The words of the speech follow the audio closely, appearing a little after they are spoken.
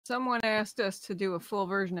Someone asked us to do a full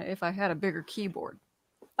version of If I Had a Bigger Keyboard.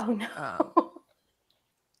 Oh no.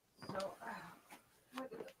 So,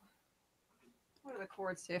 what are the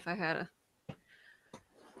chords say if I had a...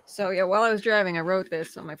 So yeah, while I was driving, I wrote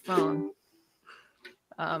this on my phone.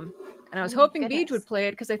 And I was hoping Beach would play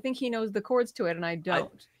it because I think he knows the chords to it, and I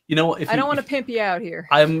don't. You know what? I don't want to pimp you out here.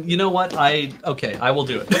 You know what? Okay, I will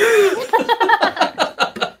do it.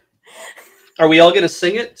 Are we all gonna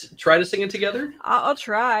sing it? Try to sing it together? I'll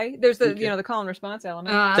try. There's the the call and response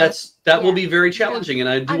element. That will be very challenging, and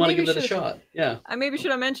I do want to give it a shot. Yeah. I maybe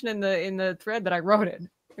should have mentioned in the thread that I wrote it.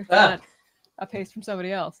 If not a paste from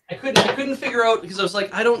somebody else. I couldn't figure out because I was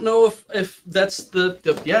like, I don't know if that's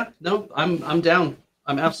the yeah. No, I'm down.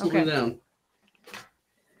 I'm absolutely down.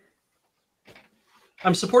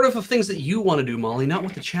 I'm supportive of things that you want to do, Molly, not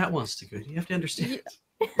what the chat wants to do. You have to understand.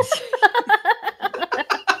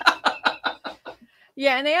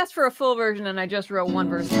 Yeah, and they asked for a full version, and I just wrote one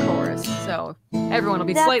verse and chorus, so everyone will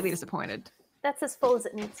be slightly disappointed. That's as full as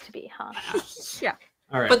it needs to be, huh? Yeah.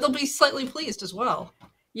 All right. But they'll be slightly pleased as well.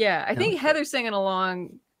 Yeah, I think Heather's singing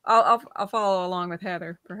along. I'll follow along with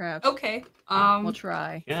Heather, perhaps. Okay. We'll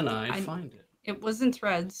try. Can I find it? It was in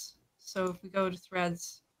threads, so if we go to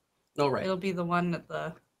threads, it'll be the one at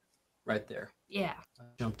the right there. Yeah.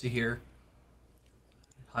 Jump to here.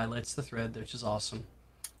 It highlights the thread, which is awesome.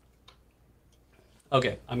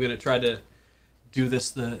 Okay, I'm gonna try to do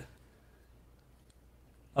this. Okay,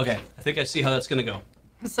 I think I see how that's gonna go.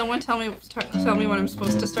 Someone tell me when I'm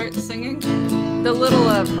supposed to start singing. The little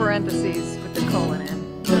parentheses with the colon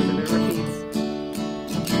in. Those are the repeats.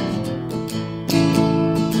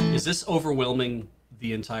 Is this overwhelming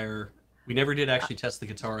the entire? We never did actually test the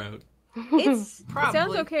guitar out. It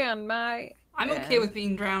sounds okay on my. I'm okay with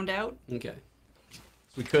being drowned out. Okay.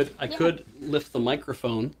 So I could lift the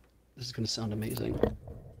microphone. This is going to sound amazing.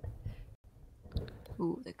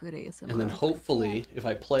 Ooh, that good ASMR. And then hopefully, if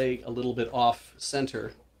I play a little bit off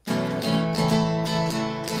center.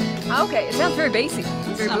 Okay, it sounds very bassy.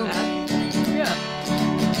 It's very booming. Yeah.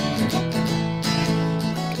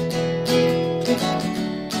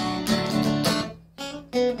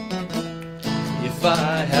 If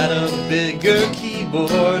I had a bigger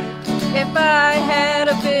keyboard. If I had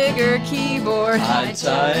a bigger keyboard. I'd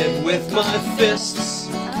type with my fists.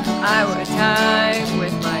 I would type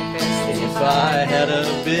with my fists. If I had a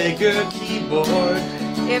bigger keyboard.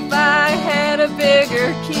 If I had a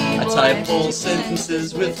bigger keyboard. I'd type whole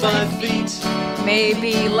sentences with my feet.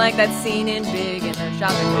 Maybe like that scene in Big in the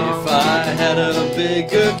shopping mall. If I had a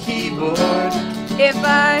bigger keyboard. If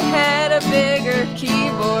I had a bigger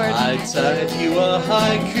keyboard. I'd type you a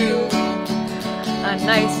haiku. A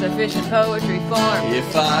nice efficient poetry form.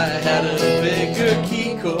 If I had a bigger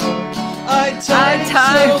key chord. I'd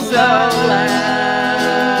type so loud.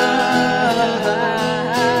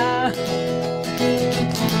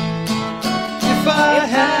 If I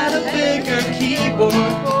had a bigger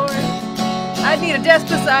keyboard. I'd need a desk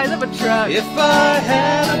the size of a truck. If I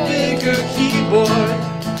had a bigger keyboard.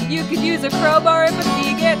 You could use a crowbar if a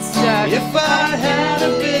key gets stuck. If I had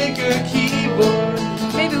a bigger keyboard.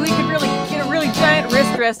 Maybe we could really get a really giant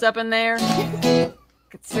wrist rest up in there.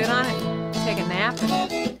 Could sit on it, take a nap,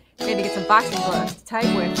 and maybe get some boxing gloves to type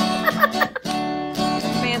with.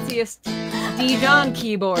 Fanciest Dijon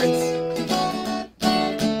keyboards.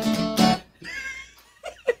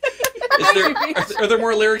 Are there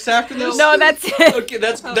more lyrics after this? No, that's it. Okay,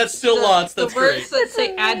 that's still lots. That's the words great. that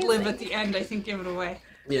say ad lib at the end, I think, give it away.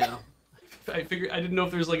 Yeah, I figured I didn't know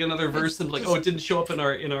if there was like another verse and like, oh, it didn't show up in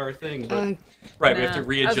our thing. But... right, we have to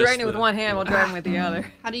readjust. I was writing it with one hand while driving with the other.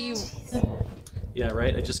 How do you? Yeah,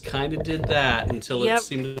 right. I just kind of did that until it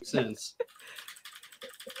seemed to make sense.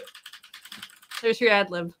 There's your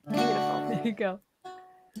ad lib. Beautiful. There you go.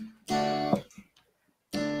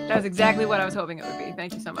 That was exactly what I was hoping it would be.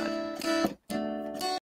 Thank you so much.